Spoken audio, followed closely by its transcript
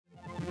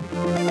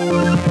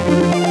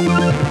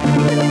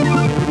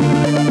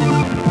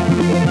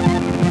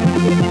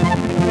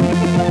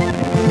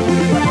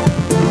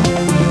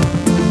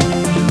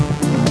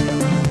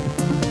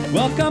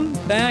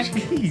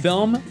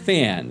film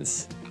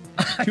fans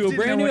to a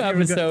brand new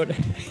episode.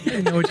 I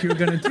didn't know what you were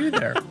going to do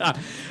there.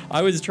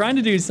 I was trying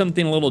to do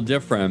something a little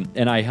different,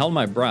 and I held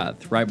my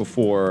breath right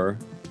before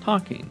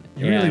talking.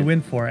 You really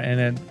went for it,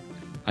 and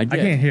I did.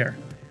 I can't hear.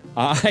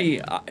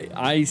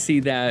 I see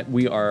that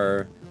we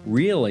are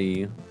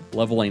really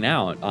leveling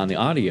out on the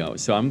audio,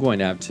 so I'm going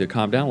to have to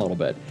calm down a little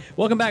bit.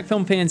 Welcome back,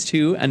 film fans,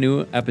 to a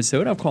new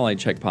episode of Quality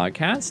Check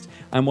Podcast.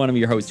 I'm one of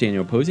your hosts,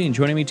 Daniel Posey, and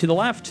joining me to the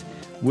left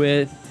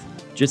with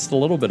just a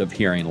little bit of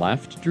hearing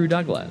left, Drew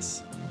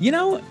Douglas. You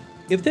know,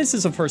 if this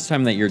is the first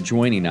time that you're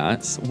joining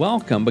us,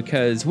 welcome,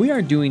 because we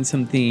are doing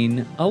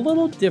something a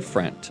little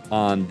different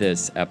on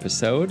this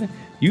episode.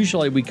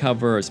 Usually we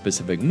cover a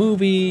specific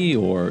movie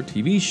or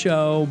TV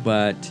show,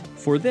 but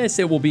for this,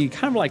 it will be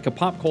kind of like a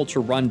pop culture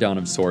rundown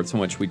of sorts in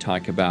which we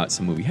talk about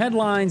some movie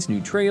headlines,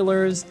 new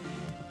trailers,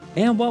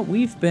 and what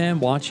we've been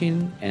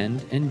watching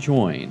and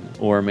enjoying,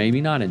 or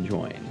maybe not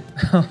enjoying.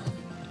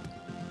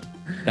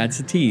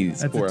 That's a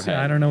tease.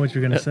 I don't know what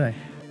you're going to say.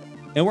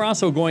 And we're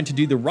also going to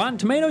do the Rotten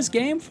Tomatoes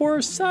game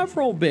for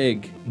several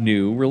big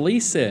new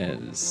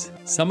releases.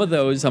 Some of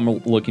those I'm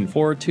looking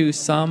forward to,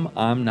 some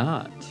I'm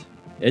not.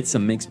 It's a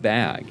mixed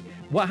bag.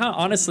 Well,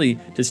 honestly,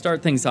 to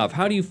start things off,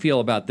 how do you feel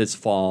about this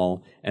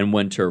fall and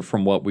winter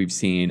from what we've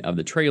seen of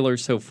the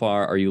trailers so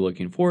far? Are you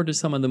looking forward to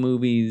some of the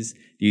movies?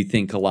 Do you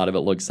think a lot of it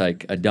looks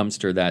like a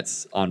dumpster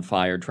that's on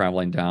fire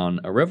traveling down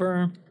a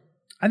river?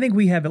 I think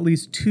we have at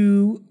least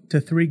 2 to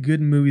 3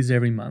 good movies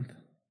every month.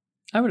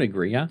 I would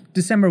agree, yeah.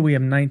 December, we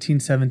have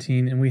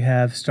 1917, and we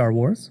have Star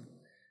Wars.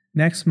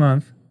 Next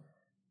month,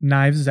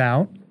 Knives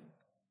Out,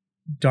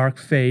 Dark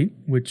Fate,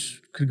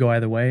 which could go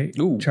either way.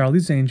 Ooh.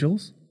 Charlie's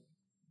Angels.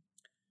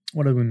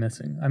 What are we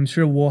missing? I'm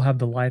sure we'll have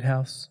The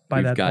Lighthouse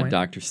by that point. We've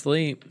got Dr.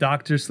 Sleep.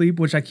 Dr. Sleep,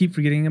 which I keep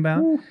forgetting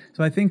about. Ooh.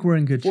 So I think we're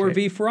in good shape. Ford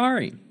v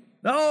Ferrari.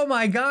 Oh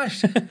my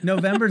gosh.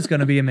 November's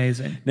going to be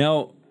amazing.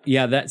 Now,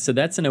 yeah, that's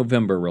a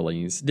November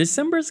release.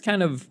 December's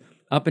kind of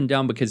up and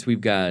down because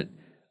we've got,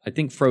 I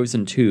think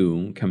Frozen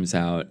 2 comes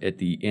out at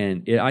the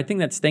end. I think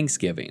that's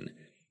Thanksgiving.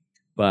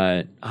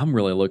 But I'm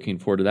really looking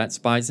forward to that.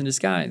 Spies in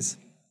Disguise.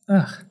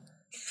 Ugh.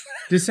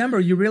 December,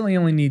 you really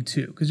only need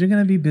 2 because you're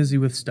going to be busy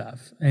with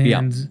stuff.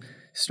 And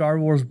Star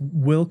Wars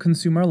will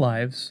consume our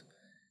lives.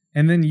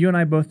 And then you and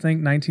I both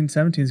think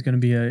 1917 is going to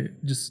be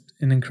just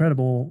an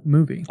incredible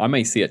movie. I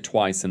may see it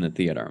twice in the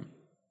theater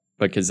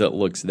because it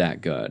looks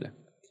that good.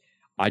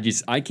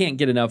 I can't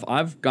get enough.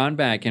 I've gone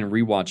back and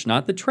rewatched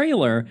not the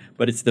trailer,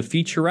 but it's the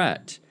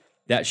featurette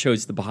that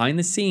shows the behind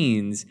the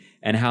scenes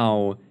and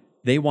how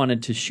they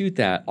wanted to shoot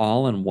that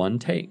all in one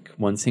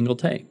single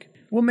take.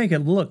 We'll make it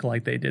look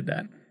like they did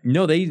that.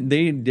 No, they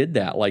did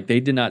that. Like, they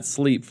did not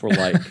sleep for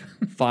like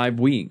 5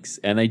 weeks,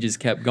 and they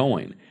just kept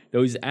going.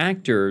 Those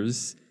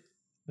actors,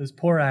 those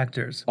poor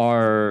actors,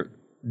 are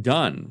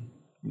done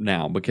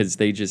now because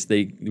they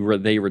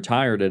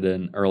retired at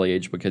an early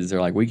age because they're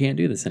like, we can't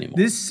do this anymore.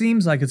 This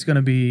seems like it's going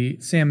to be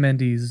Sam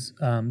Mendes'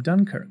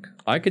 Dunkirk.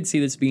 I could see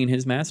this being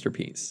his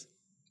masterpiece.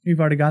 You've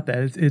already got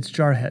that. It's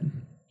Jarhead.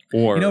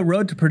 Or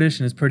Road to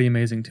Perdition is pretty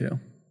amazing too.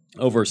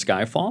 Over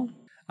Skyfall?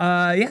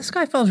 Yeah,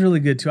 Skyfall's really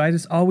good too. I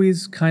just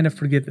always kind of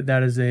forget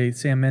that is a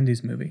Sam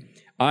Mendes movie.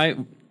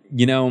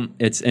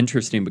 It's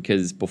interesting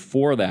because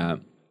before that,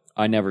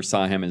 I never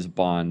saw him as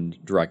Bond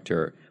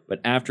director. But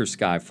after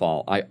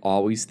Skyfall, I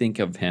always think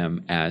of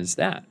him as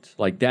that.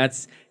 Like,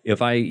 that's, if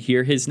I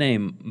hear his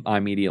name, I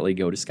immediately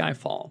go to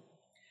Skyfall.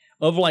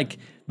 Of like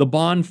the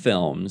Bond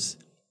films,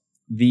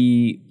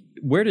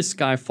 where does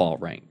Skyfall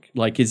rank?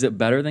 Like, is it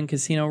better than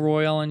Casino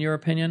Royale in your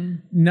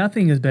opinion?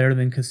 Nothing is better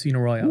than Casino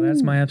Royale. Ooh.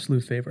 That's my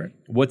absolute favorite.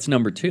 What's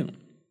number 2?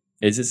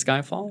 Is it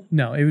Skyfall?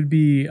 No, it would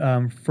be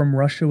From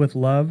Russia with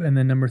Love, and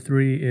then number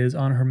 3 is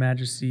On Her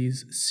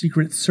Majesty's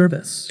Secret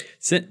Service.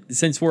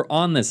 Since we're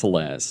on this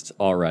list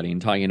already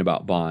and talking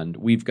about Bond,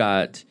 we've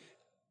got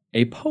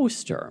a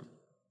poster.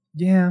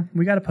 Yeah,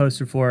 we got a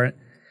poster for it.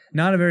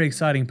 Not a very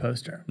exciting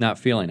poster. Not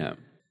feeling it.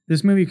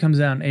 This movie comes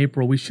out in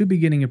April. We should be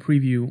getting a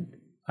preview,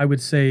 I would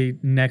say,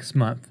 next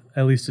month.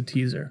 At least a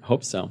teaser.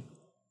 Hope so.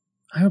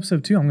 I hope so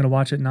too. I'm going to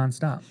watch it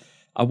nonstop.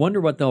 I wonder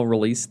what they'll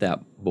release that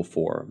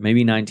before.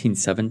 Maybe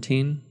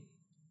 1917?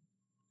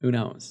 Who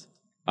knows?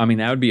 I mean,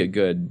 that would be a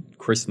good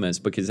Christmas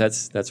because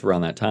that's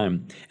around that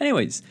time.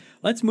 Anyways,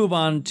 let's move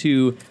on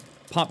to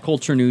pop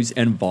culture news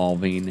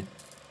involving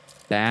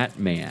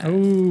Batman.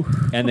 Ooh.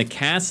 And the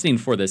casting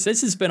for this.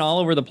 This has been all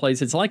over the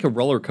place. It's like a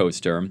roller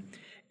coaster.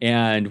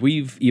 And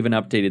we've even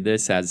updated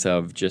this as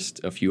of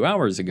just a few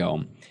hours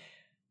ago.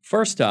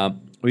 First up,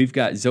 we've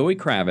got Zoe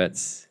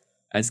Kravitz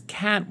as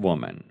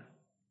Catwoman.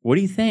 What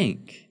do you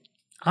think?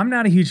 I'm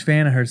not a huge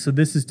fan of her, so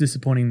this is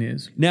disappointing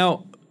news.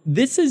 Now,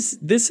 this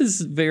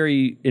is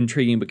very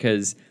intriguing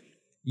because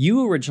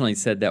you originally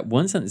said that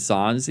wasn't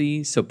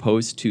Zazie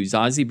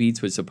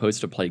Beetz was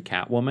supposed to play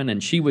Catwoman,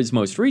 and she was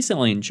most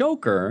recently in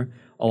Joker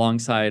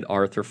alongside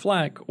Arthur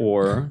Fleck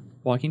or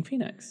Joaquin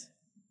Phoenix.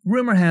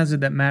 Rumor has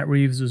it that Matt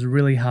Reeves was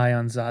really high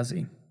on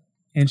Zazie,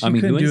 and she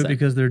couldn't do it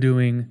because they're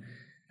doing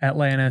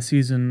Atlanta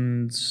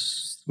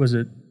seasons, was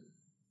it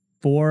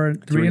 3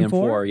 and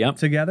 4 yep.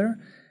 together?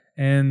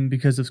 and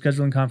because of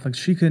scheduling conflicts,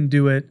 she couldn't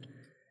do it.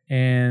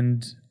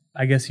 And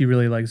I guess he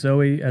really likes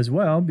Zoe as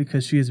well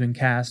because she has been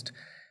cast.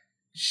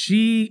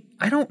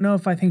 I don't know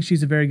if I think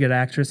she's a very good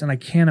actress, and I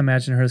can't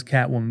imagine her as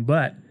Catwoman,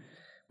 but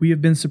we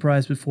have been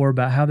surprised before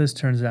about how this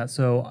turns out,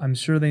 so I'm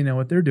sure they know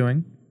what they're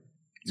doing.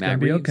 It's going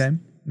to be okay.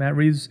 Matt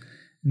Reeves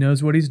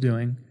knows what he's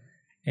doing,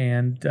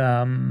 and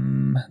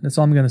that's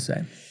all I'm going to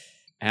say.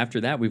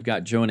 After that, we've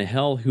got Jonah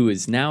Hill, who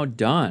is now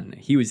done.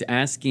 He was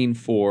asking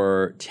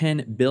for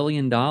 $10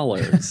 billion.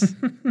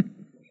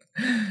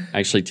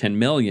 Actually, $10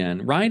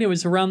 million, right? It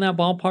was around that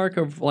ballpark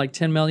of like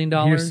 $10 million.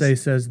 Hearsay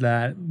says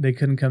that they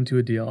couldn't come to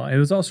a deal. It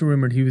was also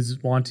rumored he was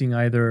wanting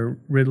either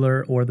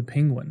Riddler or the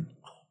Penguin,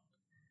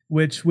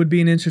 which would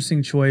be an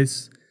interesting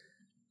choice.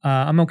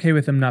 I'm okay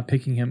with him not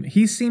picking him.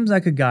 He seems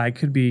like a guy. I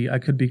could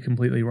be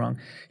completely wrong.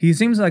 He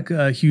seems like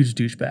a huge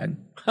douchebag.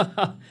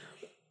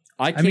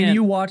 I mean,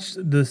 you watched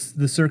the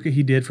circuit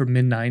he did for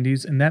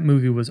mid-90s, and that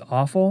movie was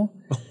awful.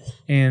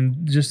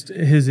 And just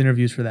his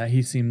interviews for that,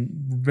 he seemed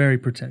very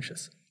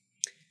pretentious.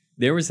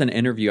 There was an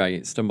interview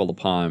I stumbled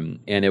upon,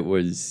 and it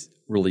was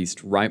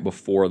released right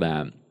before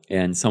that.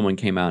 And someone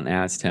came out and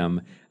asked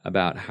him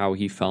about how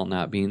he felt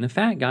not being the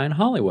fat guy in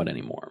Hollywood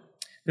anymore.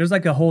 There's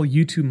like a whole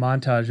YouTube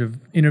montage of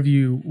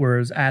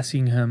interviewers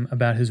asking him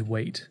about his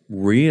weight.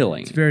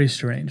 Really? It's very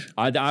strange.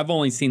 I've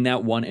only seen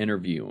that one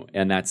interview,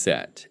 and that's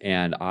it.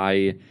 And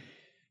I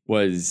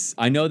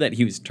know that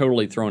he was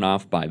totally thrown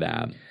off by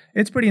that.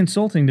 It's pretty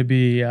insulting to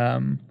be,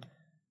 kind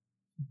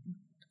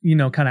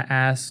of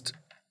asked,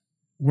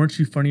 weren't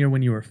you funnier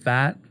when you were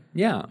fat?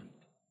 Yeah.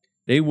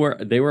 They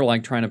were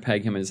like trying to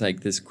peg him as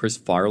like this Chris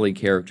Farley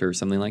character or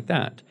something like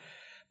that.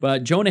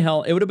 But Jonah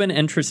Hill, it would have been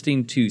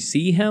interesting to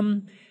see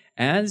him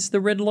as the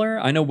Riddler.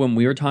 I know when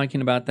we were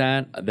talking about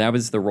that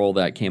was the role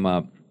that came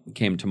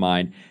to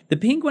mind. The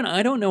Penguin,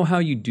 I don't know how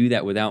you do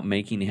that without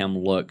making him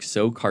look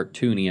so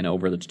cartoony and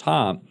over the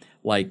top,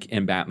 like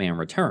in Batman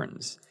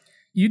Returns.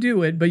 You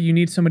do it, but you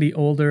need somebody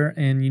older,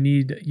 and you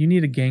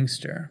need a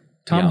gangster.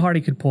 Tom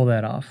Hardy could pull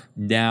that off.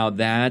 Now,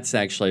 that's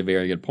actually a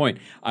very good point.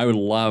 I would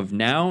love,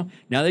 now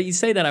that you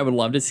say that, I would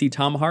love to see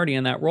Tom Hardy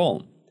in that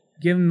role.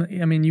 Give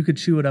him, you could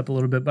chew it up a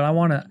little bit, but I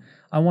want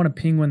a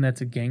Penguin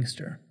that's a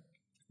gangster.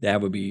 That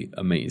would be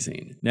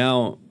amazing.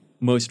 Now,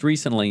 most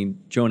recently,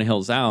 Jonah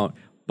Hill's out,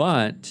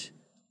 but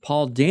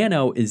Paul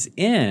Dano is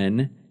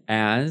in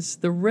as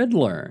the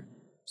Riddler.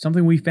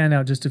 Something we found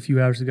out just a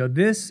few hours ago.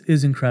 This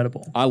is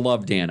incredible. I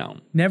love Dano.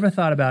 Never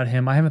thought about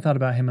him. I haven't thought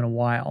about him in a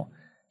while.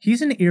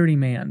 He's an eerie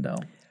man, though,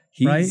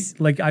 right?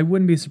 Like, I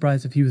wouldn't be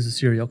surprised if he was a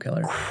serial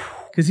killer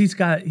because he's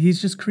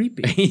just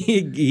creepy.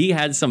 He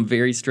had some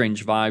very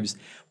strange vibes,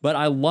 but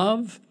I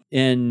love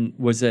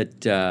was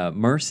it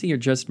Mercy or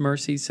Just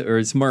Mercy? Or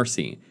it's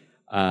Mercy.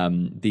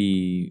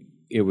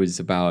 It was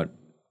about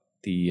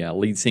the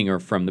lead singer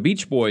from the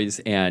Beach Boys,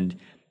 and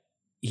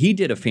he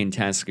did a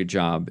fantastic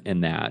job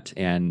in that.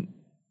 And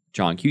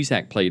John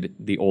Cusack played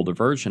the older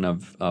version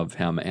of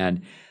him.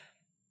 And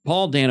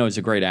Paul Dano is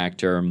a great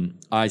actor.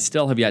 I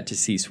still have yet to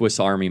see Swiss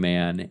Army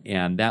Man,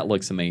 and that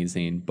looks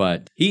amazing.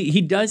 But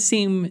he does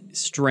seem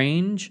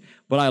strange,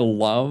 but I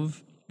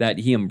love that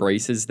he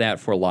embraces that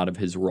for a lot of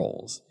his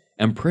roles.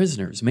 And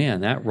Prisoners,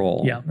 man, that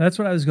role. Yeah, that's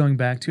what I was going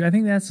back to. I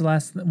think that's the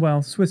last,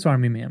 Swiss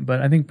Army Man, but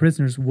I think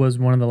Prisoners was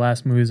one of the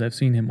last movies I've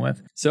seen him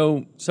with.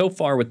 So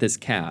far with this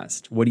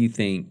cast, what do you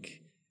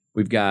think?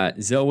 We've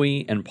got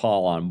Zoe and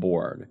Paul on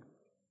board.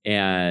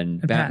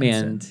 And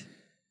Batman. Pattinson.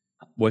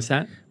 What's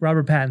that?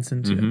 Robert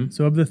Pattinson, too. Mm-hmm.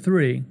 So of the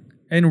three,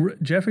 and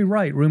Jeffrey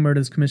Wright rumored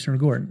as Commissioner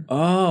Gordon.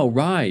 Oh,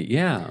 right,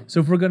 yeah. So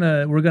if we're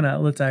gonna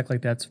let's act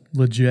like that's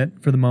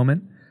legit for the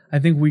moment. I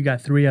think we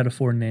got 3 out of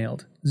 4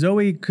 nailed.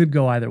 Zoe could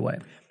go either way.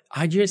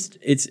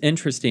 It's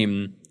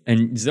interesting,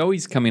 and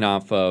Zoe's coming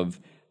off of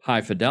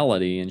High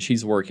Fidelity, and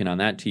she's working on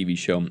that TV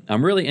show.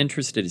 I'm really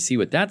interested to see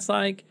what that's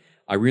like.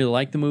 I really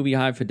like the movie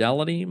High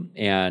Fidelity,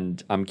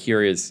 and I'm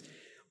curious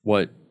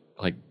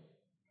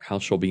how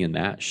she'll be in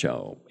that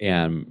show,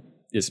 and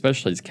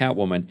especially as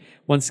Catwoman.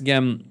 Once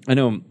again, I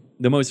know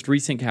the most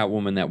recent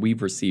Catwoman that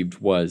we've received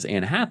was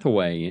Anne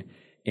Hathaway,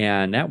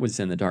 and that was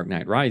in The Dark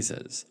Knight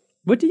Rises.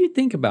 What do you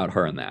think about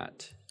her in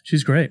that?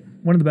 She's great.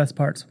 One of the best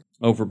parts.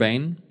 Over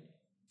Bane?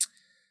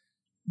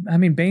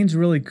 Bane's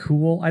really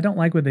cool. I don't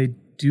like what they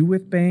do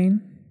with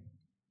Bane.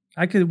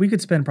 We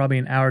could spend probably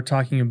an hour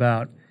talking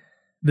about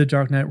The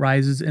Dark Knight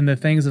Rises and the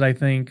things that I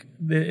think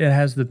it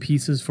has the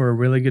pieces for a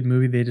really good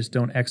movie. They just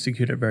don't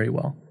execute it very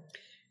well.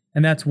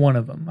 And that's one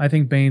of them. I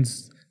think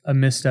Bane's a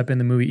misstep in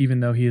the movie,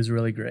 even though he is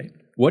really great.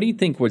 What do you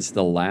think was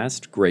the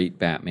last great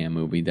Batman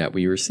movie that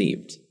we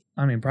received?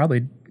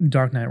 Probably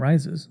Dark Knight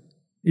Rises,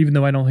 even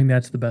though I don't think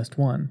that's the best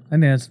one. I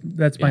think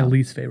that's my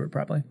least favorite,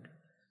 probably.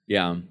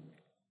 Yeah.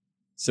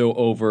 So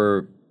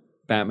over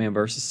Batman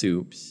versus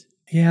Supes.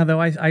 Yeah, though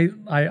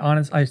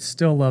I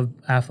still love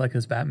Affleck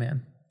as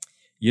Batman.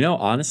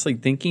 Honestly,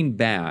 thinking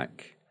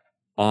back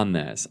on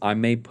this, I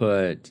may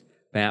put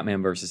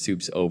Batman versus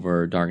Supes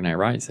over Dark Knight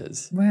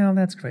Rises. Well,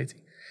 that's crazy.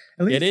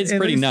 It is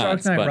pretty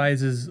nuts. Dark Knight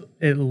Rises,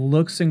 it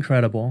looks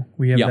incredible.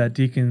 We have that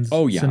Deakins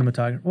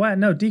cinematography. Well,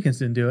 no, Deakins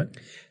didn't do it.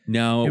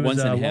 No, it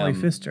wasn't him. Wally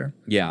Pfister.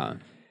 Yeah.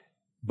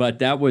 But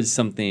that was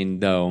something,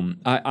 though.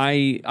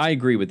 I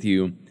agree with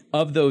you.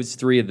 Of those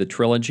three of the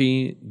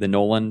trilogy, the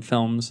Nolan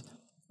films,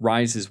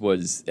 Rises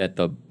was at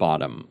the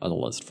bottom of the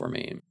list for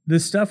me. The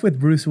stuff with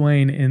Bruce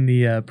Wayne in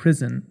the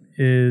prison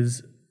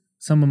is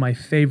some of my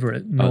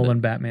favorite Nolan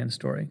Batman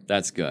story.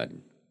 That's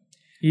good.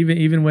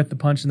 Even with the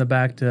punch in the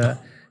back to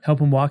help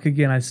him walk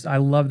again, I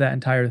love that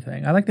entire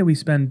thing. I like that we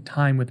spend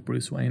time with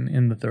Bruce Wayne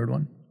in the third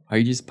one. Or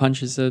he just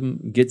punches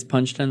him, gets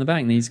punched in the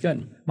back, and he's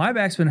good. My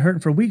back's been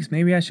hurting for weeks.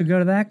 Maybe I should go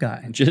to that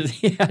guy.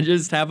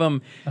 Just have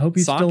him. I hope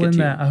he's still in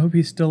that. I hope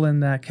he's still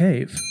in that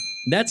cave.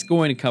 That's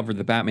going to cover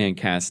the Batman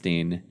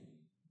casting.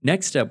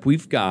 Next up,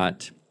 we've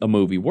got a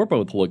movie we're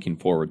both looking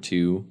forward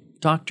to,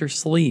 Dr.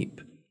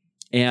 Sleep.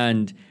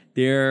 And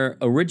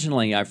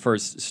originally, I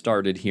first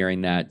started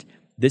hearing that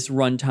this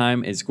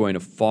runtime is going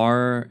to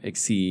far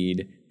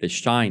exceed The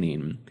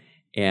Shining.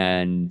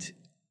 And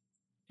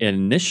in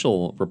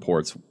initial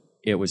reports,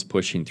 it was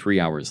pushing 3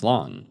 hours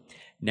long.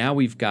 Now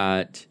we've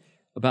got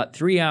about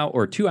 2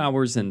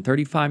 hours and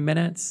 35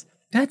 minutes.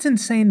 That's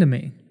insane to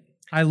me.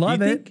 I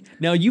love it.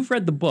 Now, you've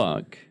read the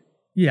book.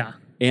 Yeah.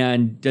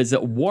 And does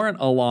it warrant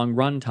a long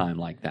runtime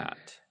like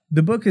that?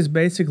 The book is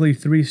basically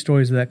 3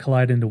 stories that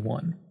collide into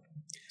one.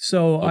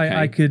 So okay.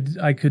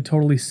 I could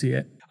totally see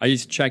it. I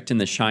just checked, and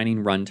The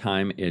Shining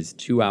runtime is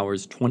 2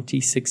 hours,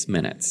 26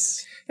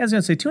 minutes. I was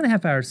going to say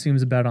 2.5 hours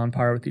seems about on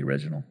par with the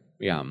original.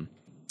 Yeah.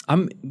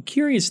 I'm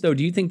curious, though,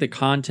 do you think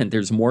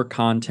there's more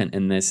content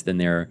in this than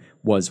there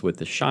was with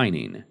The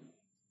Shining,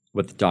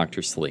 with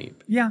Dr.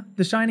 Sleep? Yeah,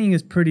 The Shining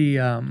is pretty,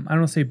 I don't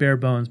want to say bare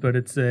bones, but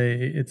it's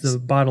a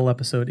bottle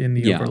episode in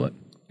the Overlook.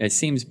 It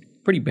seems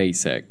pretty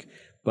basic,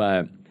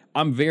 but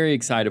I'm very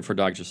excited for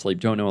Dr. Sleep.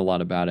 Don't know a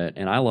lot about it,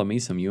 and I love me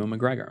some Ewan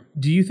McGregor.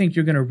 Do you think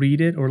you're going to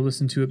read it or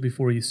listen to it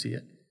before you see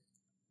it?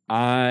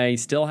 I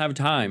still have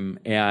time,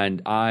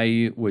 and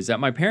I was at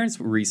my parents'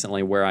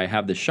 recently where I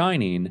have The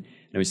Shining, and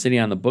I was sitting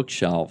on the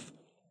bookshelf,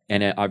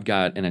 and I've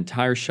got an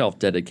entire shelf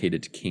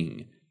dedicated to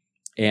King.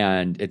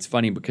 And it's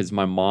funny because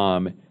my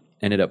mom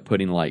ended up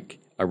putting like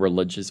a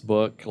religious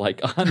book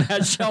like on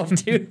that shelf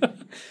too.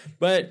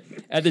 But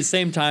at the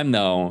same time,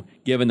 though,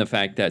 given the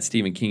fact that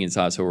Stephen King is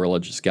also a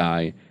religious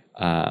guy,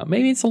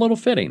 maybe it's a little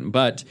fitting.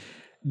 But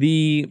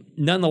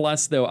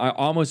nonetheless, though, I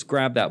almost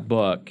grabbed that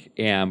book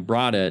and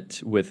brought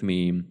it with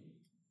me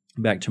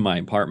back to my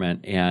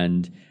apartment,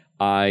 and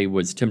I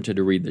was tempted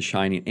to read The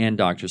Shining and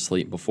Dr.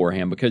 Sleep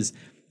beforehand because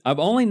I've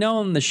only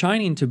known The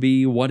Shining to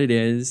be what it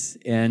is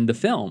in the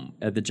film,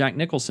 the Jack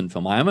Nicholson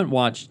film. I haven't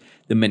watched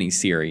the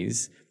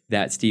miniseries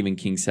that Stephen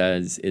King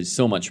says is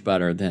so much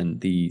better than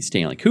the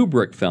Stanley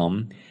Kubrick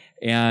film,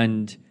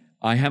 and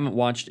I haven't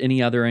watched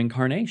any other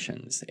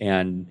incarnations.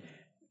 And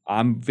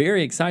I'm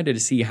very excited to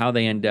see how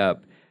they end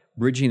up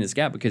bridging this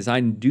gap because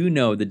I do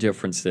know the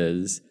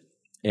differences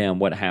in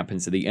what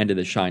happens at the end of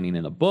The Shining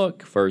in the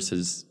book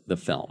versus the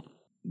film.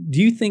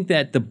 Do you think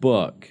that the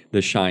book,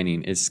 The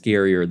Shining, is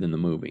scarier than the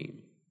movie?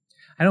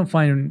 I don't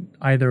find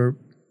either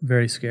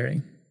very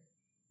scary.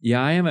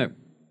 Yeah, I haven't.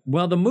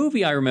 Well, the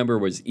movie I remember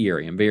was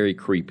eerie and very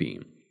creepy.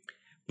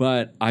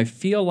 But I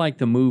feel like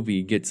the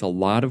movie gets a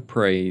lot of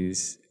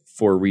praise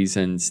for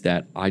reasons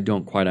that I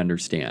don't quite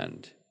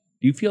understand.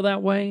 Do you feel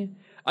that way?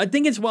 I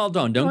think it's well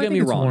done. Don't get me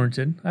wrong. It's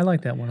warranted. I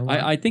like that one a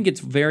lot. I think it's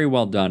very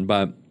well done,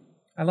 but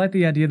I like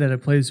the idea that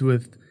it plays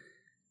with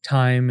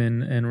time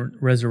and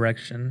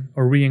resurrection,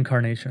 or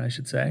reincarnation, I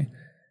should say.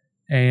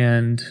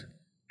 And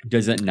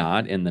does it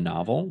not in the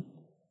novel?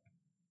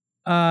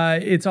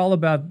 It's all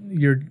about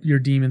your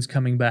demons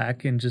coming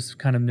back and just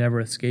kind of never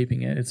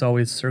escaping it. It's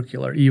always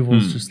circular.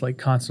 Evil's just like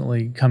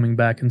constantly coming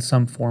back in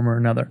some form or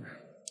another.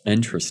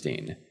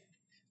 Interesting.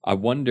 I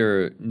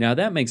wonder, now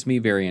that makes me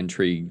very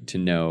intrigued to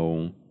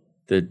know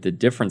the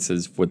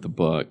differences with the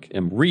book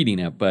and reading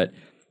it. But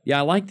yeah,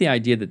 I like the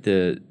idea that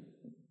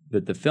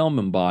the film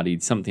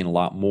embodied something a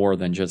lot more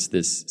than just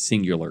this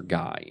singular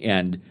guy.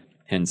 And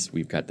hence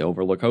we've got the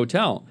Overlook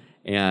Hotel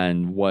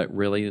and what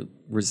really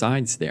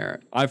resides there.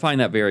 I find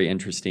that very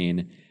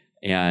interesting,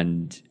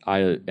 and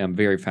I am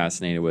very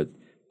fascinated with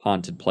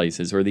haunted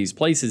places, or these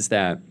places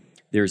that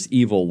there's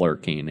evil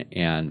lurking,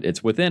 and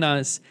it's within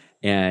us,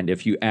 and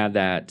if you add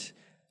that,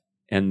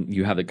 and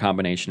you have the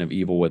combination of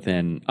evil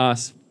within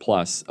us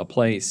plus a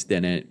place,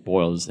 then it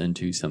boils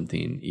into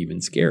something even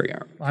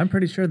scarier. I'm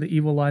pretty sure the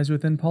evil lies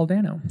within Paul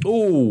Dano.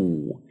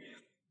 Oh,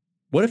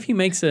 what if he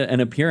makes an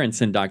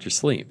appearance in Dr.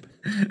 Sleep?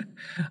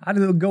 I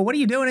go, what are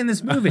you doing in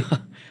this movie?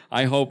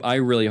 I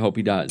really hope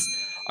he does.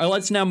 All right,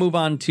 let's now move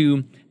on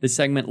to the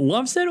segment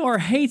Loves It or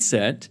Hates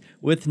It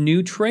with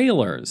new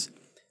trailers.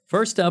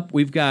 First up,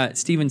 we've got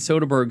Steven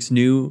Soderbergh's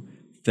new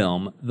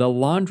film, The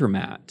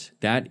Laundromat.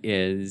 That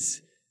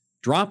is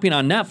dropping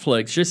on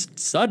Netflix just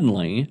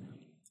suddenly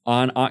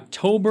on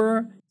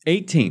October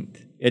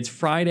 18th. It's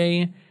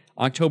Friday,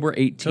 October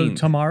 18th. So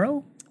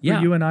tomorrow? For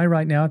you and I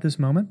right now at this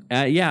moment?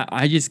 Yeah,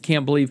 I just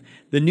can't believe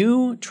the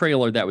new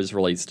trailer that was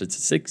released.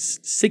 It's a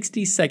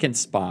 60-second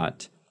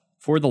spot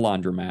for The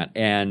Laundromat.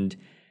 And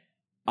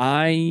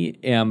I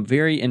am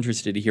very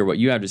interested to hear what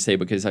you have to say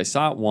because I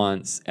saw it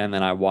once and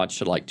then I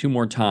watched it like 2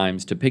 more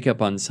times to pick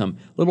up on some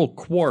little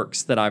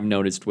quirks that I've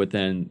noticed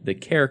within the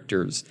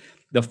characters.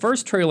 The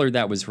first trailer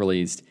that was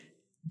released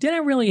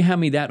didn't really have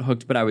me that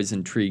hooked, but I was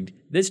intrigued.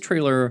 This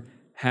trailer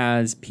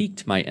has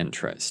piqued my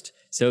interest.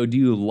 So do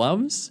you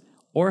loves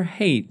or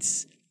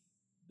hates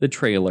the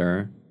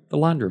trailer, The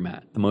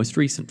Laundromat, the most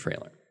recent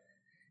trailer?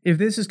 If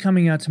this is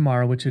coming out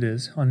tomorrow, which it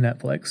is on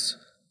Netflix,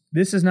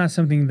 this is not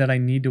something that I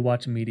need to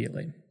watch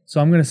immediately. So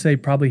I'm going to say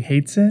probably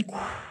hates it.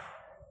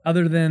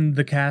 Other than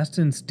the cast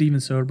and Steven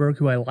Soderbergh,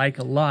 who I like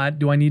a lot,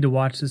 do I need to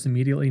watch this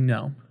immediately?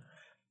 No.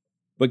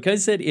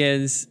 Because it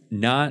is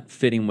not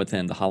fitting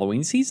within the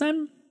Halloween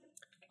season,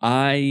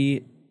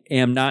 I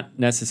am not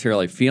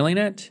necessarily feeling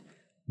it,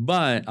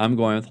 but I'm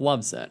going with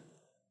loves it.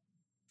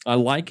 I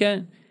like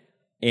it,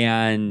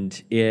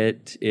 and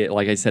it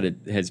like I said, it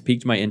has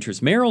piqued my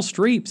interest. Meryl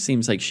Streep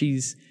seems like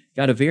she's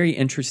got a very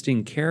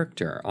interesting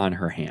character on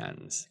her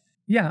hands.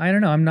 Yeah, I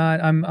don't know.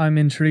 I'm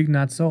intrigued,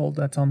 not sold.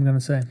 That's all I'm going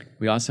to say.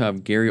 We also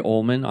have Gary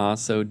Oldman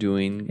also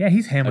doing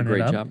he's hamming a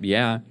great job.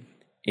 Yeah,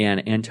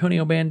 and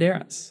Antonio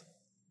Banderas.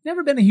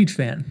 Never been a huge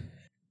fan.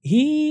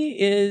 He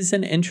is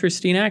an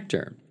interesting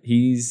actor.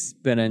 He's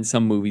been in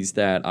some movies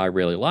that I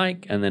really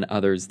like and then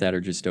others that are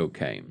just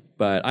okay.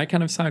 But I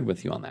kind of side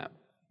with you on that.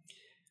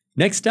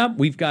 Next up,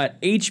 we've got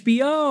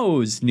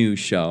HBO's new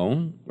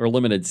show or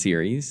limited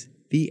series,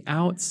 The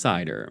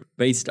Outsider,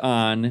 based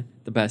on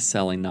the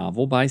best-selling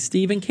novel by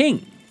Stephen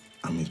King.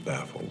 I'm as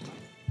baffled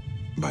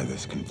by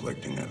this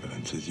conflicting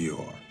evidence as you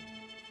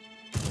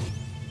are.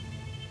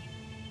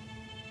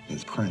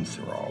 His prints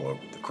are all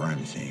over the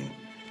crime scene.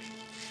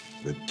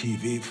 The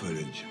TV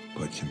footage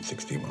puts him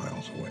 60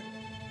 miles away.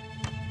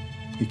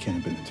 He can't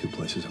have been in 2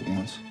 places at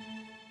once.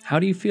 How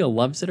do you feel?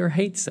 Loves it or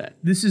hates it?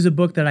 This is a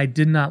book that I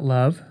did not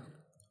love.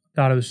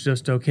 Thought it was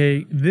just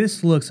okay.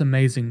 This looks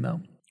amazing,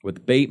 though.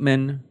 With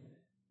Bateman,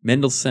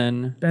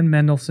 Mendelsohn. Ben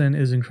Mendelsohn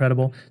is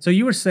incredible. So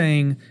you were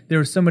saying there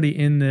was somebody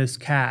in this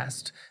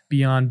cast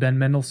beyond Ben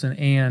Mendelsohn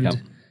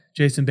and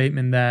Jason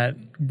Bateman that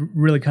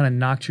really kind of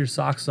knocked your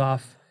socks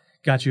off,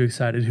 got you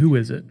excited. Who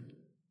is it?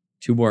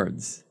 2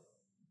 words.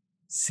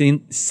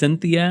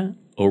 Cynthia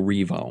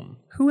Erivo.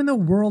 Who in the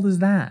world is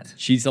that?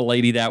 She's a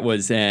lady that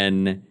was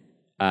in...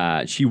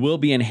 she will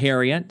be in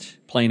Harriet,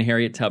 playing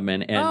Harriet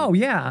Tubman.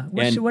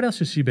 And, what else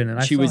has she been in?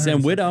 She was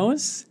in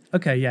Widows.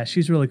 Okay, yeah,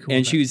 she's really cool.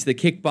 And she was the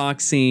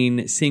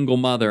kickboxing single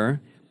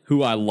mother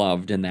who I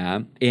loved in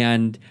that.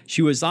 And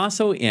she was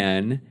also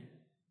in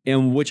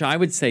which I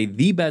would say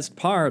the best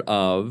part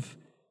of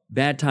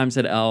Bad Times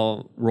at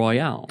El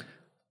Royale.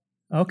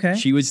 Okay.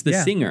 She was the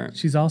singer.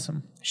 She's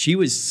awesome. She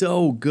was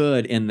so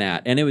good in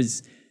that. And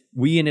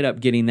we ended up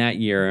getting that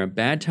year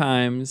Bad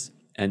Times,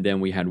 and then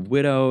we had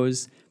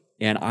Widows.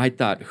 And I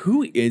thought,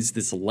 who is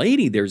this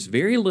lady? There's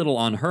very little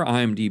on her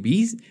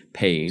IMDb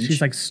page.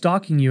 She's like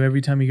stalking you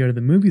every time you go to the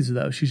movies,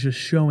 though. She's just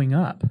showing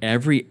up.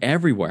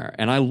 Everywhere.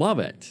 And I love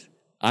it.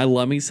 I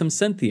love me some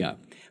Cynthia.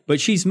 But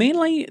she's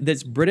mainly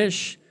this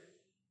British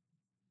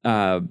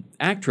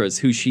actress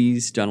who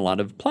she's done a lot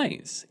of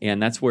plays.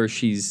 And that's where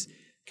she's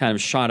kind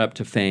of shot up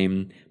to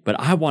fame. But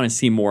I want to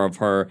see more of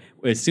her.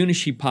 As soon as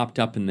she popped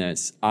up in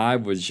this, I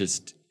was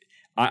just...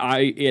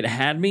 it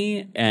had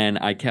me, and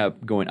I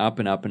kept going up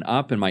and up and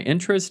up in my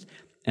interest.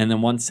 And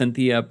then once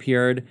Cynthia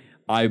appeared,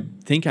 I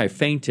think I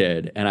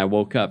fainted, and I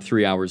woke up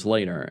 3 hours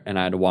later, and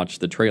I had to watch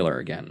the trailer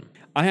again.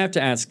 I have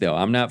to ask, though,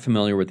 I'm not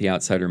familiar with the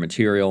Outsider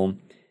material.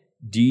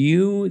 Do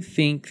you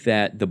think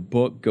that the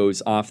book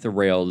goes off the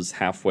rails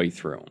halfway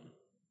through?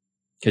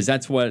 Because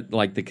that's what,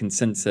 like, the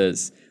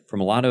consensus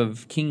from a lot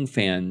of King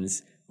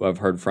fans who I've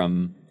heard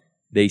from,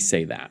 they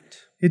say that.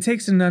 It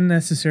takes an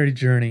unnecessary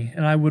journey,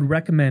 and I would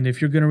recommend,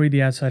 if you're going to read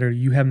The Outsider,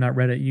 you have not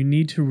read it, you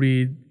need to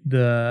read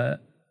the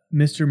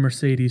Mr.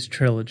 Mercedes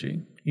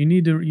trilogy. You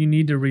need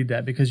to read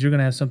that because you're going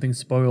to have something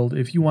spoiled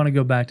if you want to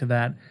go back to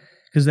that,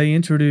 because they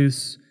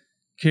introduce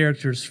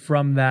characters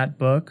from that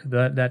book,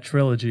 that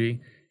trilogy,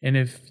 and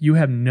if you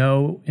have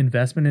no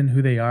investment in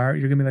who they are,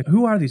 you're going to be like,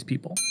 who are these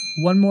people?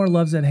 One more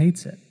loves it,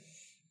 hates it.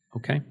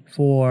 Okay.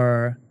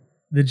 For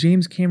the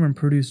James Cameron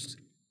produced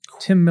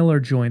Tim Miller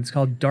joints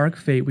called Dark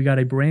Fate, we got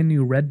a brand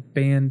new Red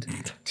Band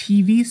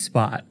TV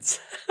spot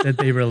that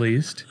they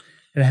released.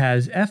 It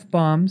has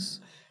F-bombs,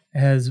 it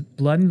has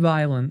blood and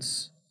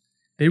violence.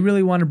 They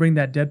really want to bring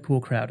that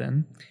Deadpool crowd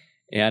in.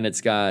 And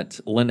it's got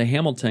Linda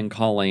Hamilton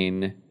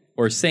calling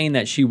or saying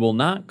that she will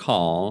not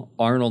call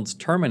Arnold's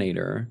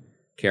Terminator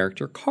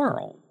character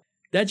Carl.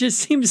 That just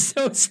seems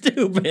so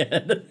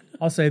stupid.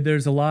 I'll say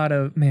there's a lot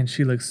of, man,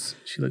 she looks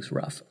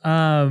rough.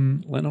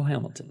 Linda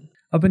Hamilton.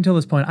 Up until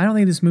this point, I don't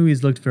think this movie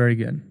has looked very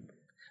good.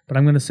 But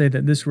I'm going to say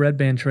that this Red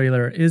Band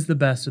trailer is the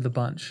best of the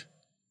bunch.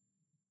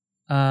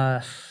 Do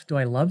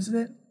I loves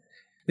it?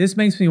 This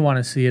makes me want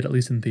to see it, at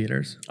least in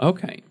theaters.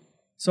 Okay.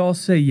 So I'll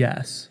say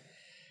yes.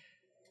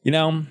 You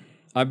know,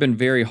 I've been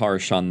very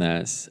harsh on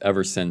this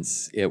ever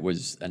since it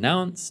was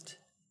announced.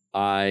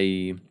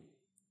 I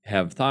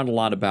have thought a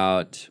lot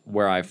about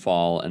where I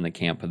fall in the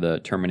camp of the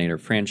Terminator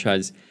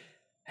franchise.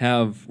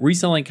 have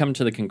recently come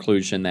to the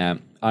conclusion that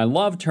I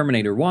love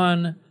Terminator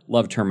 1,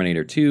 love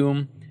Terminator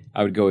 2.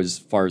 I would go as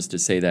far as to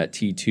say that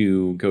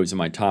T2 goes in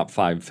my top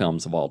 5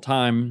 films of all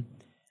time.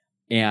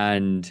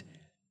 And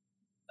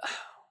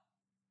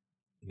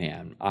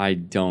man, I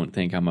don't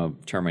think I'm a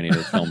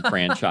Terminator film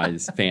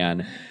franchise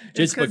fan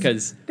just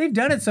because they've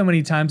done it so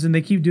many times and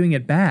they keep doing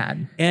it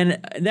bad. And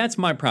that's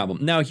my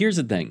problem. Now, here's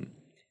the thing.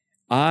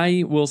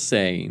 I will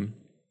say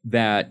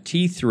that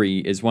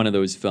T3 is one of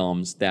those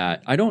films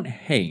that I don't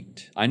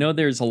hate. I know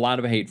there's a lot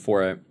of hate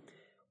for it,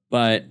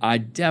 but I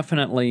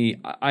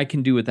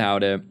can do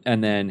without it.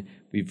 And then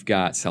we've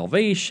got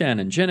Salvation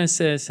and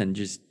Genesis, and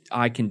just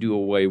I can do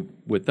away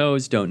with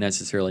those. Don't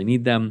necessarily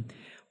need them.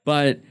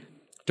 But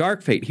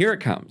Dark Fate, here it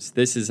comes.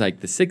 This is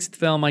like the 6th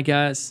film, I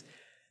guess.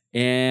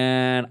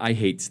 And I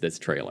hate this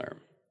trailer.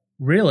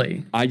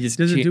 Really? Does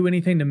it do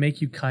anything to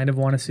make you kind of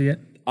want to see it?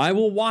 I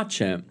will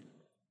watch it.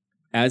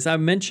 As I've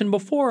mentioned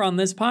before on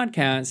this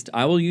podcast,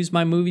 I will use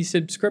my movie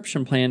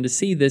subscription plan to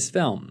see this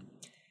film.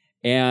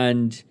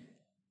 And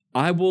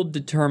I will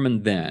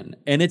determine then.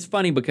 And it's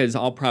funny because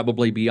I'll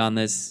probably be on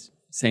this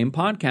same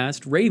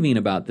podcast raving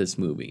about this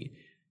movie.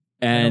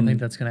 And I don't think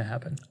that's going to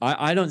happen.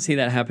 I don't see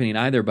that happening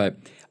either, but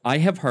I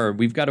have heard,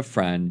 we've got a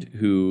friend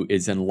who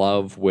is in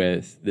love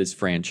with this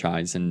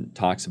franchise and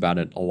talks about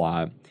it a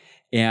lot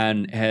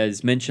and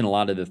has mentioned a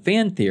lot of the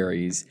fan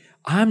theories.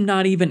 I'm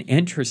not even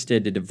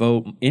interested to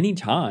devote any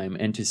time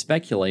into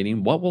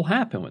speculating what will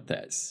happen with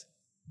this.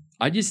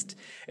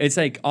 It's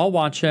like, I'll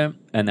watch it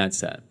and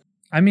that's it.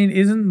 I mean,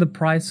 isn't the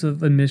price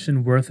of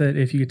admission worth it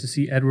if you get to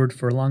see Edward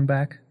Furlong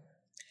back?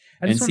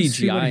 I just want to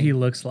see what he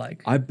looks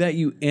like. I bet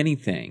you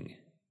anything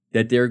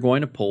that they're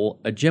going to pull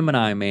a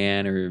Gemini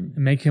Man or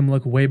make him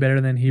look way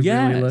better than he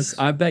really looks.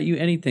 I bet you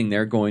anything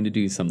they're going to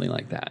do something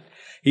like that.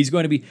 He's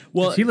going to be,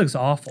 well, he looks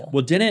awful.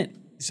 Well,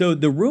 so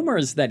the rumor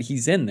is that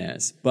he's in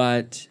this,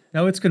 but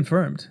no, it's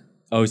confirmed.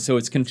 Oh, so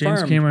it's confirmed.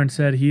 James Cameron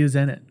said he is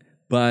in it.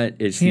 But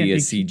is he a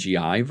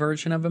CGI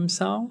version of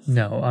himself?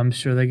 No, I'm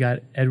sure they got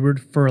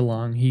Edward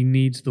Furlong. He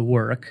needs the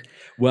work.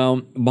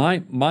 Well,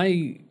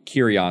 my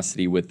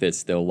curiosity with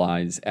this, though,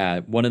 lies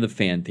at one of the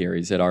fan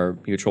theories that our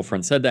mutual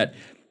friend said that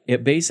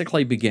it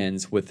basically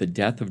begins with the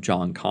death of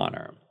John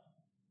Connor.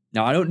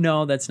 Now, I don't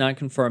know. That's not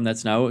confirmed.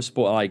 That's not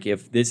like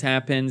if this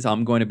happens,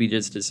 I'm going to be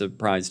just as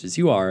surprised as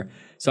you are.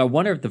 So I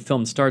wonder if the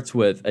film starts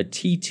with a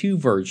T2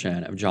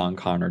 version of John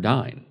Connor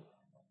dying.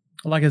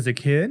 Like as a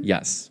kid?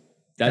 Yes.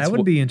 That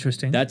would be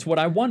interesting. That's what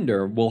I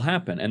wonder will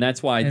happen. And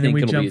that's why I think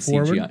it'll be a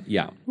CGI.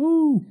 Yeah.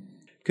 Woo.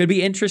 Could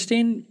be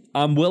interesting.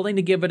 I'm willing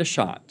to give it a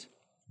shot.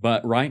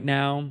 But right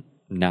now,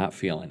 not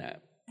feeling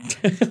it.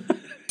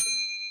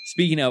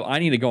 Speaking of, I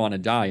need to go on a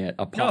diet,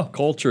 a pop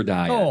culture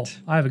diet. Oh,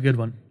 I have a good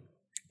one.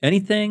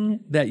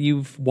 Anything that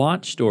you've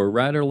watched or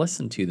read or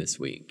listened to this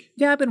week?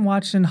 Yeah, I've been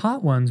watching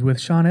Hot Ones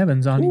with Sean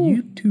Evans on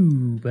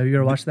YouTube. Have you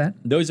ever watched that?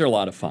 Those are a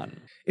lot of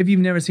fun. If you've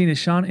never seen it,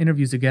 Sean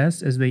interviews a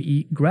guest as they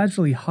eat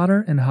gradually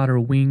hotter and hotter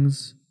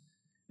wings.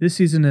 This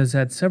season has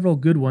had several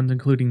good ones,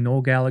 including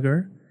Noel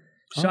Gallagher,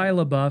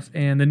 Shia LaBeouf,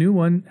 and the new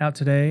one out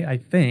today, I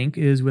think,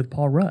 is with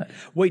Paul Rudd.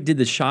 Wait, did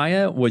the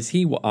Shia, was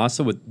he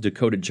also with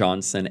Dakota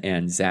Johnson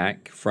and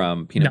Zach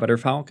from Peanut Butter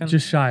Falcon?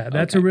 Just Shia.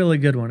 That's a really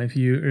good one. If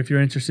you're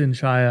interested in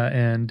Shia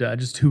and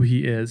just who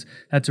he is,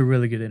 that's a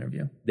really good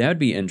interview. That would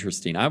be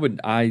interesting.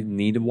 I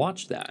need to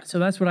watch that. So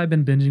that's what I've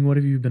been binging. What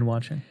have you been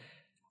watching?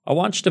 I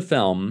watched a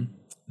film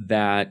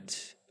that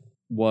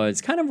was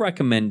kind of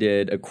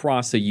recommended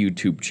across a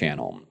YouTube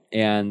channel.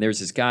 And there's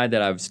this guy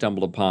that I've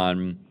stumbled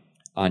upon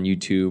on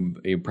YouTube.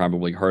 You've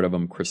probably heard of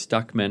him, Chris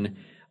Stuckman.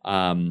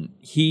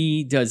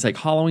 He does like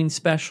Halloween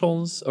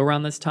specials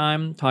around this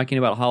time, talking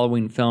about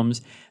Halloween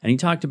films. And he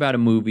talked about a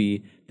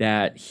movie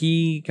that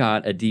he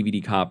got a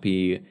DVD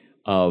copy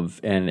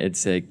of. And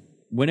it's like,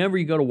 whenever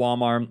you go to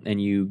Walmart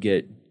and you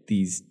get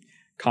these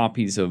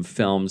copies of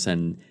films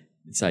and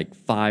it's like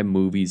 5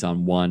 movies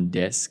on one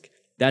disc,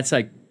 that's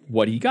like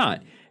what he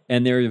got.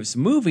 And there was a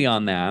movie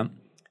on that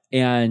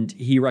and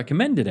he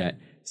recommended it.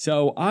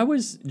 So I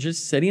was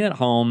just sitting at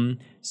home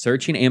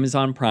searching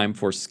Amazon Prime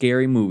for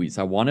scary movies.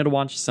 I wanted to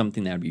watch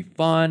something that would be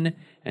fun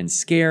and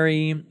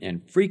scary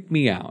and freak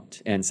me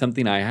out and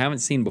something I haven't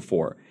seen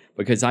before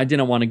because I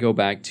didn't want to go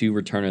back to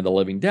Return of the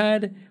Living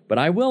Dead, but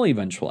I will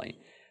eventually.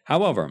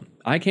 However,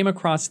 I came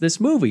across this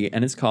movie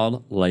and it's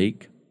called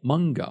Lake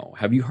Mungo.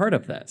 Have you heard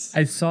of this?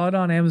 I saw it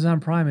on Amazon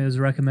Prime. It was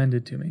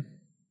recommended to me.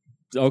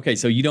 Okay,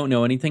 so you don't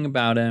know anything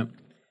about it.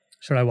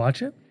 Should I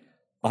watch it?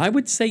 I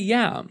would say,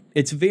 yeah.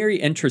 It's very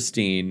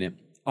interesting.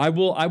 I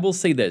will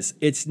say this.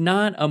 It's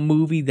not a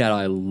movie that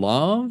I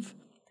love,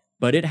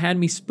 but it had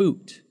me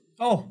spooked.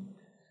 Oh.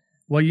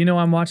 Well,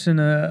 I'm watching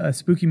a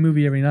spooky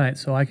movie every night,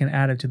 so I can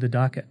add it to the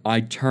docket.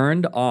 I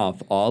turned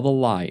off all the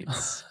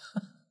lights.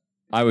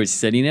 I was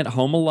sitting at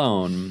home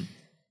alone.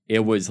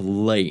 It was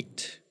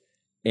late.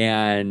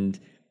 And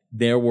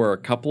there were a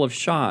couple of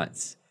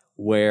shots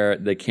where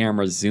the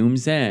camera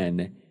zooms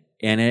in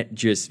and it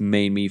just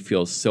made me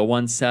feel so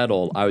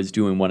unsettled. I was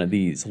doing one of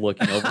these,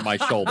 looking over my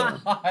shoulder.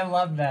 I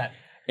love that.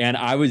 And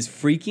I was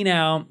freaking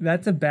out.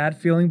 That's a bad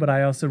feeling, but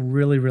I also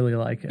really, really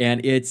like it.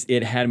 And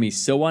it had me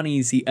so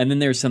uneasy. And then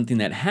there's something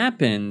that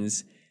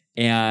happens,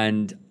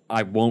 and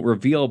I won't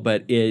reveal,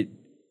 but I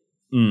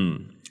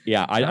don't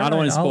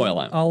want to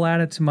spoil it. I'll add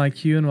it to my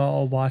queue, and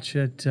I'll watch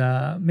it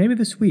maybe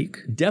this week.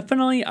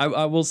 Definitely,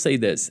 I will say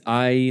this.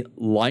 I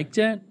liked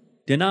it,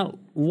 did not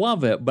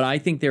love it, but I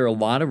think there are a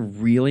lot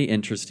of really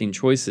interesting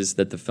choices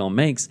that the film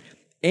makes.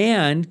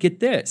 And get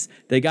this,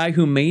 the guy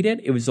who made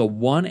it, it was a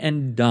one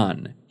and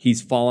done.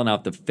 He's fallen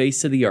off the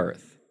face of the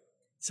earth.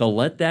 So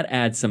let that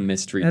add some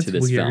mystery to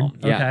this weird. film.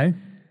 Yeah. Okay.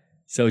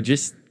 So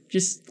just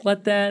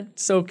let that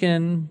soak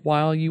in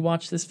while you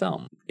watch this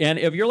film. And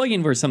if you're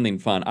looking for something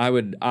fun, I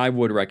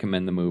would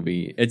recommend the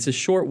movie. It's a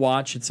short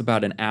watch. It's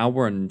about an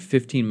hour and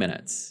 15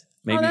 minutes.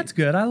 Maybe that's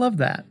good. I love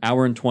that.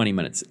 Hour and 20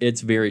 minutes. It's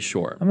very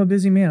short. I'm a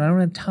busy man. I don't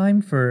have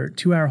time for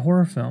 2-hour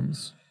horror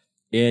films.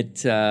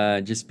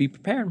 Just be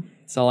prepared.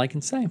 That's all I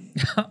can say.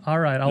 All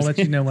right, I'll let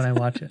you know when I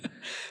watch it.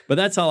 But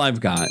that's all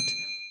I've got.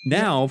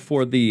 Now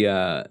for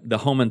the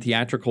home and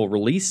theatrical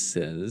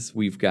releases,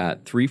 we've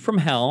got Three from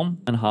Hell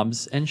and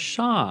Hobbs and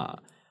Shaw.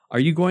 Are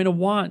you going to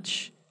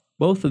watch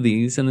both of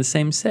these in the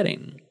same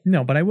sitting?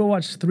 No, but I will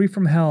watch Three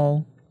from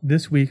Hell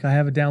this week. I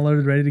have it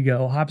downloaded, ready to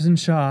go. Hobbs and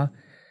Shaw,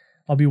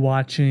 I'll be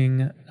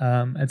watching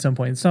at some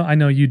point. So I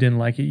know you didn't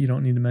like it. You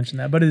don't need to mention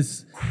that. But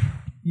is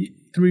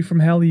Three from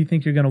Hell, you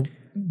think you're going to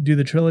do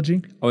the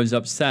trilogy? I was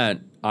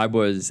upset. I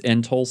was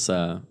in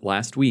Tulsa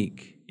last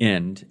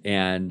weekend,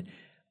 and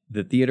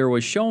the theater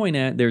was showing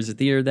it. There's a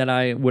theater that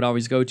I would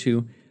always go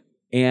to,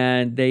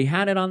 and they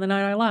had it on the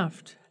night I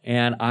left.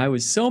 And I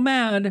was so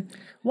mad.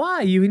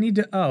 Why? You need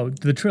to...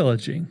 the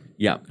trilogy.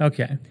 Yeah.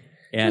 Okay.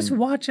 And just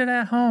watch it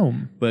at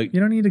home. But you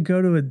don't need to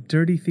go to a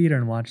dirty theater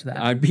and watch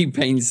that. I'd be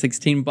paying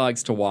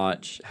 $16 to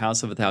watch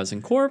House of a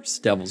Thousand Corpse,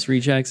 Devil's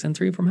Rejects, and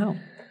Three from Hell.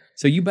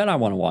 So you bet I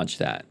want to watch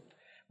that.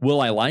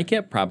 Will I like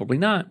it? Probably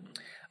not.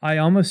 I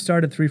almost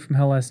started Three from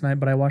Hell last night,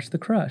 but I watched The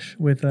Crush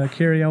with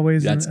Carrie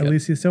Elways and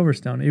Alicia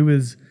Silverstone. It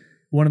was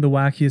one of the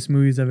wackiest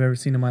movies I've ever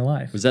seen in my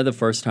life. Was that the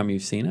first time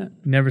you've seen it?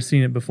 Never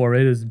seen it before.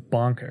 It is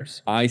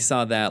bonkers. I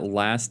saw that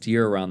last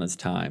year around this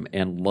time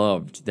and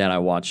loved that I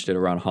watched it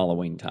around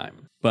Halloween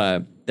time.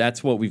 But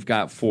that's what we've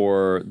got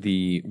for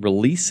the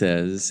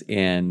releases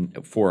and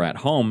for at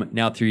home.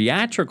 Now,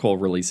 theatrical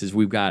releases,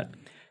 we've got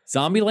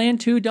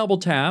Zombieland 2 Double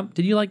Tap.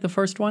 Did you like the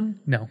first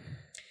one? No.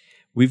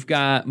 We've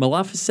got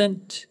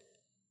Maleficent,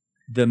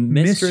 The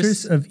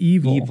Mistress of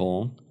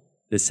Evil.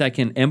 The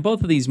second, and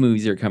both of these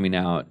movies are coming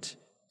out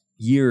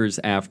years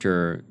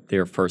after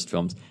their first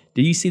films.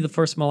 Did you see the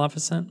first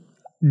Maleficent?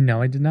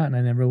 No, I did not, and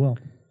I never will.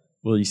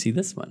 Will you see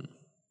this one?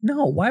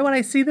 No, why would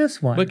I see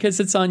this one? Because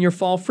it's on your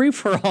fall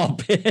free-for-all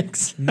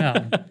picks.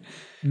 No,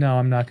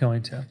 I'm not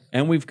going to.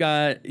 And we've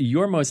got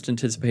your most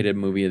anticipated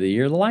movie of the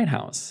year, The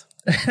Lighthouse.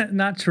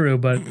 Not true,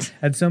 but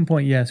at some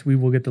point, yes, we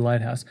will get The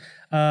Lighthouse.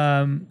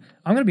 I'm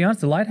going to be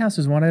honest, The Lighthouse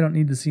is one I don't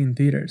need to see in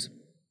theaters.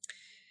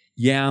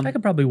 Yeah. I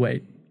could probably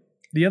wait.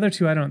 The other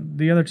two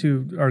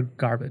are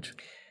garbage.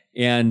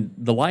 And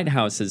The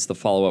Lighthouse is the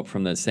follow-up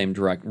from the same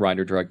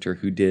writer-director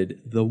who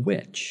did The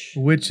Witch.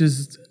 Which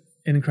is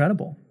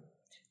incredible.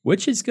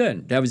 Which is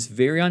good. That was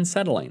very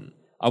unsettling.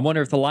 I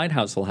wonder if The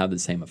Lighthouse will have the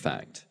same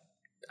effect.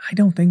 I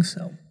don't think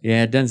so.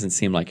 Yeah, it doesn't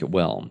seem like it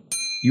will.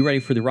 You ready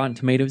for the Rotten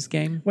Tomatoes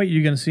game? Wait,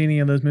 you're going to see any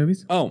of those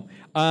movies? Oh,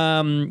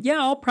 I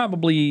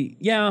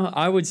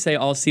would say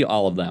I'll see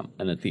all of them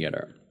in the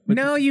theater.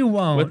 No, you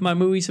won't. With my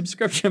movie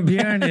subscription.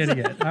 You're an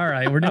idiot. All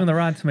right, we're doing the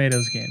Rotten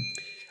Tomatoes game.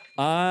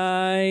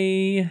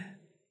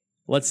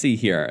 Let's see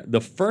here.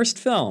 The first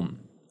film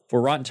for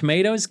Rotten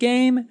Tomatoes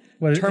game,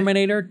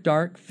 Terminator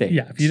Dark Fate.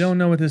 Yeah, if you don't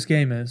know what this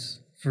game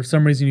is, for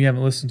some reason you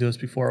haven't listened to us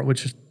before,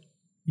 which is,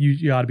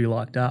 you ought to be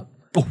locked up.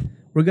 Oh.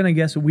 We're going to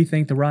guess what we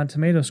think the Rotten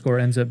Tomatoes score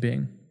ends up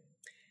being.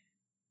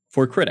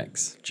 For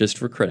critics, just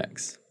for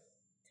critics.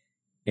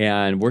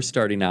 And we're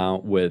starting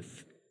out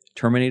with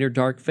Terminator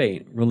Dark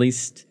Fate, will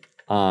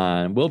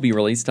be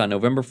released on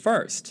November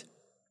 1st.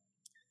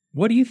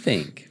 What do you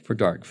think for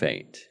Dark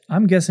Fate?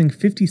 I'm guessing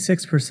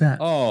 56%.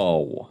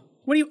 Oh.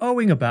 What are you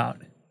owing about?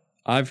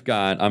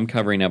 I'm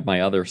covering up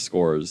my other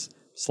scores,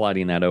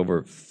 sliding that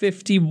over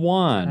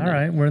 51. All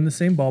right, we're in the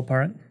same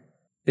ballpark.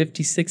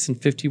 56 and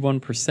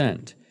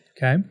 51%.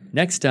 Okay.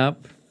 Next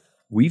up,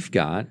 we've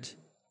got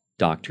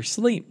Dr.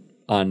 Sleep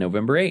on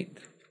November 8th.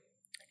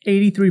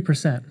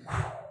 83%.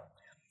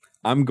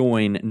 I'm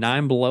going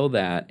 9 below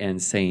that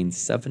and saying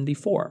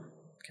 74.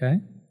 Okay.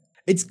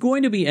 It's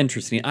going to be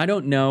interesting. I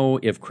don't know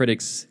if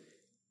critics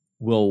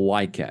will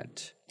like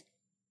it.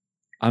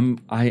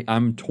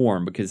 I'm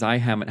torn because I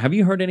haven't. Have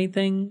you heard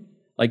anything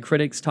like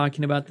critics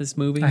talking about this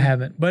movie? I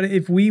haven't. But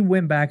if we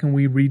went back and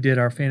we redid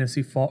our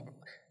fantasy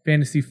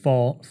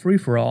fall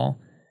free-for-all,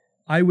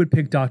 I would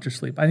pick Dr.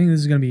 Sleep. I think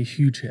this is going to be a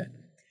huge hit.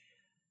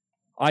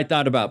 I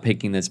thought about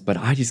picking this, but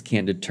I just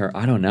can't deter.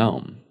 I don't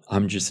know.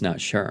 I'm just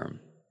not sure.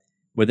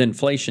 With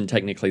inflation,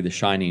 technically, The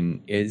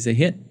Shining is a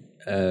hit,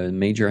 a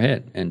major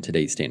hit in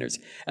today's standards.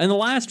 And the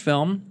last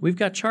film, we've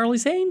got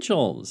Charlie's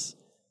Angels.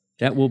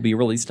 That will be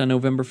released on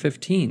November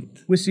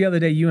 15th. Which the other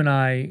day, you and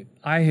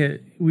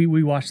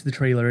we watched the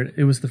trailer.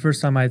 It was the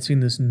first time I had seen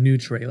this new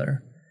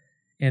trailer.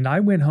 And I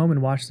went home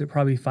and watched it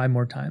probably 5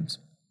 more times.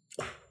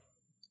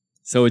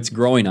 So it's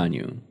growing on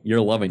you.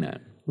 You're loving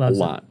it Loves a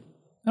lot.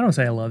 I don't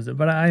say I loves it,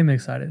 but I'm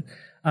excited.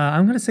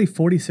 I'm going to say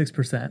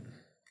 46%.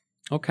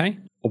 Okay.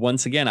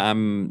 Once again,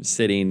 I'm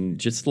sitting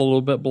just a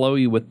little bit below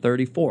you with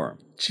 34.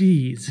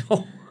 Jeez.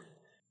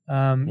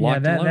 Yeah,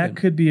 that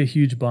could be a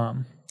huge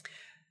bomb.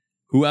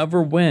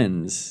 Whoever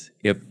wins,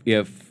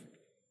 if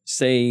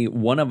say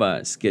one of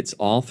us gets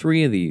all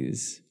 3 of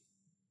these,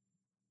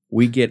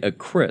 we get a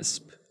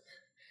crisp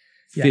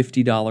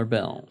 $50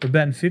 bill. We're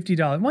betting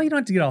 $50. Well, you don't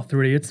have to get all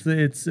 3.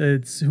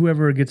 It's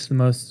whoever gets the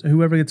most,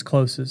 whoever gets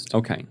closest.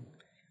 Okay,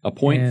 a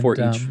point for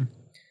each.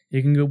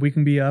 You can go. We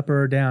can be up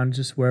or down,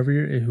 just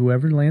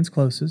whoever lands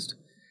closest.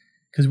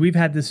 Because we've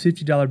had this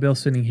 $50 bill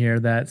sitting here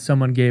that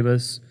someone gave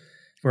us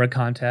for a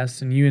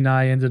contest, and you and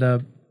I ended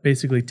up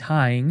basically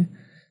tying.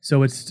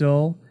 So it's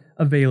still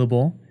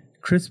available.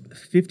 Crisp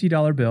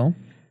 $50 bill.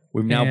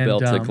 We've now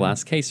built a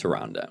glass case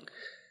around it.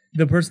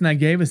 The person that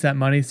gave us that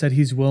money said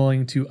he's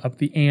willing to up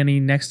the ante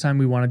next time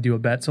we want to do a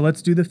bet. So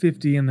let's do the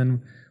 50 and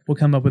then we'll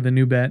come up with a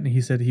new bet. And he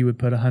said he would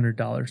put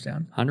 $100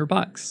 down.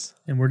 $100.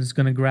 And we're just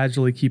going to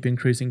gradually keep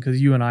increasing because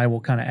you and I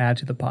will kind of add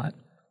to the pot.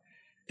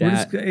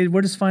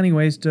 We're just finding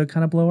ways to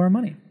kind of blow our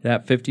money.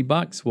 That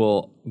 $50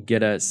 will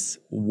get us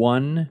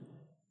 1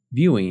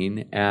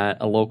 viewing at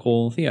a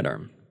local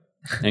theater,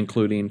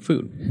 including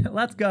food.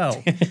 Let's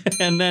go.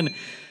 And then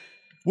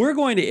we're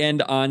going to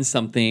end on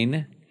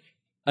something,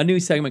 a new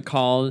segment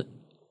called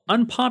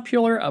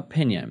Unpopular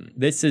Opinion.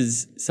 This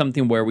is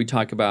something where we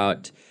talk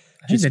about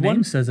just the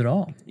name says it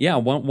all. Yeah,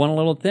 one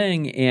little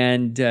thing,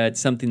 and it's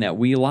something that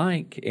we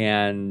like,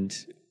 and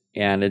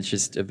it's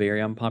just a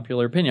very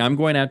unpopular opinion. I'm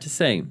going to have to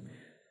say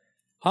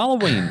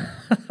Halloween,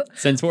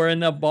 since we're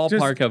in the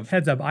ballpark just of...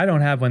 Heads up, I don't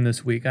have one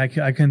this week. I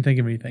couldn't think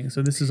of anything,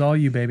 so this is all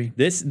you, baby.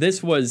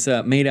 This was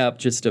made up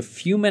just a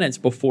few minutes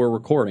before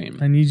recording.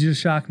 I need you to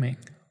shock me.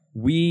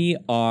 We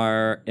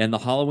are in the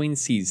Halloween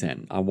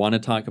season. I want to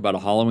talk about a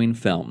Halloween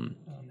film.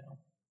 Oh, no.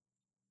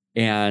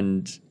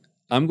 And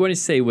I'm going to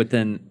say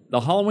within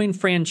the Halloween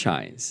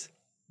franchise,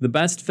 the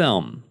best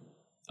film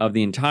of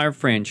the entire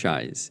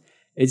franchise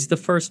is the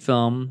first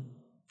film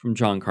from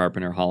John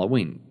Carpenter,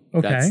 Halloween.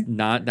 Okay.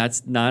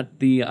 That's not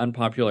the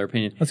unpopular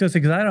opinion. I was going to say,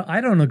 because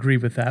I don't agree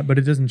with that, but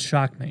it doesn't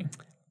shock me.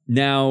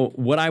 Now,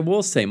 what I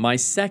will say, my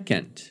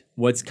second,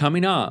 what's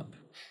coming up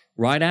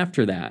right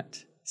after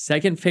that,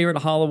 second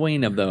favorite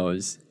Halloween of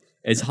those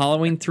is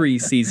Halloween 3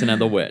 Season of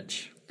the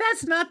Witch.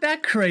 That's not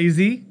that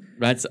crazy.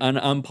 That's an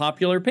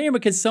unpopular opinion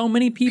because so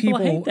many people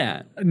hate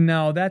that.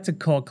 No, that's a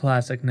cult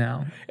classic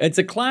now. It's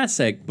a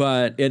classic,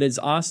 but it is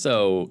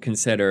also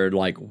considered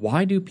like,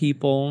 why do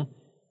people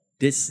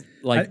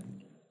dislike...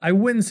 I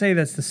wouldn't say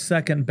that's the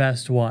second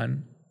best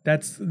one.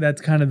 That's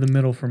kind of the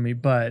middle for me,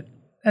 but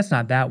that's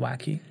not that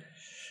wacky.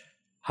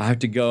 I have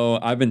to go.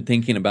 I've been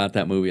thinking about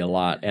that movie a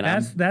lot. And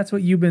that's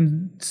what you've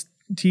been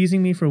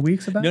teasing me for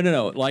weeks about?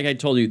 No. Like I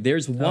told you,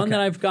 there's one that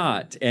I've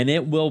got, and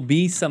it will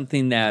be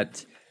something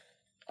that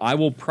I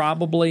will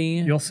probably...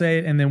 You'll say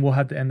it, and then we'll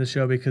have to end the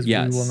show because we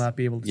will not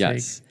be able to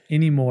take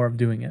any more of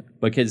doing it.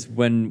 Because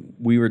when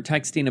we were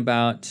texting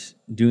about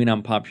doing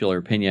unpopular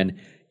opinion,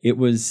 it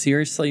was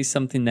seriously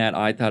something that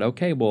I thought,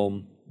 okay,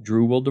 well,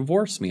 Drew will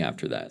divorce me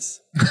after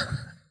this.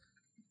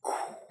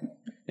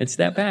 It's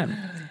that bad.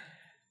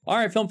 All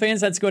right, film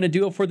fans, that's going to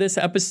do it for this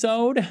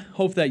episode.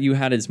 Hope that you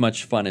had as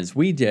much fun as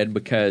we did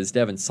because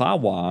Devin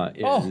Sawa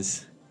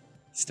is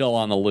still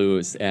on the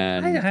loose.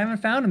 And I haven't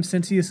found him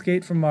since he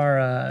escaped from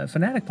our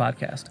Fanatic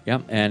podcast.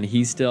 Yep, and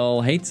he still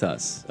hates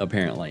us,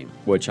 apparently,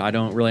 which I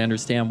don't really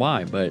understand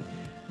why. But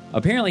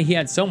apparently he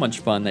had so much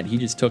fun that he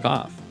just took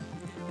off.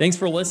 Thanks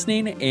for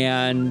listening,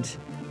 and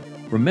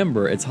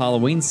remember, it's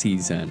Halloween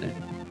season.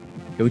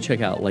 Go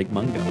check out Lake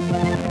Mungo.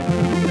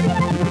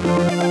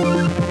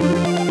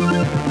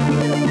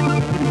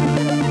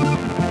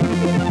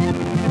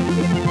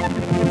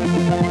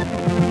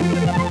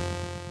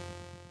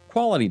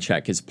 Quality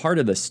Check is part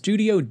of the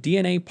Studio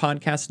DNA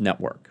Podcast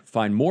Network.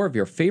 Find more of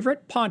your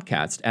favorite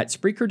podcasts at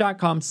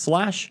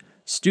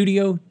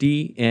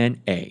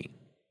Spreaker.com/StudioDNA.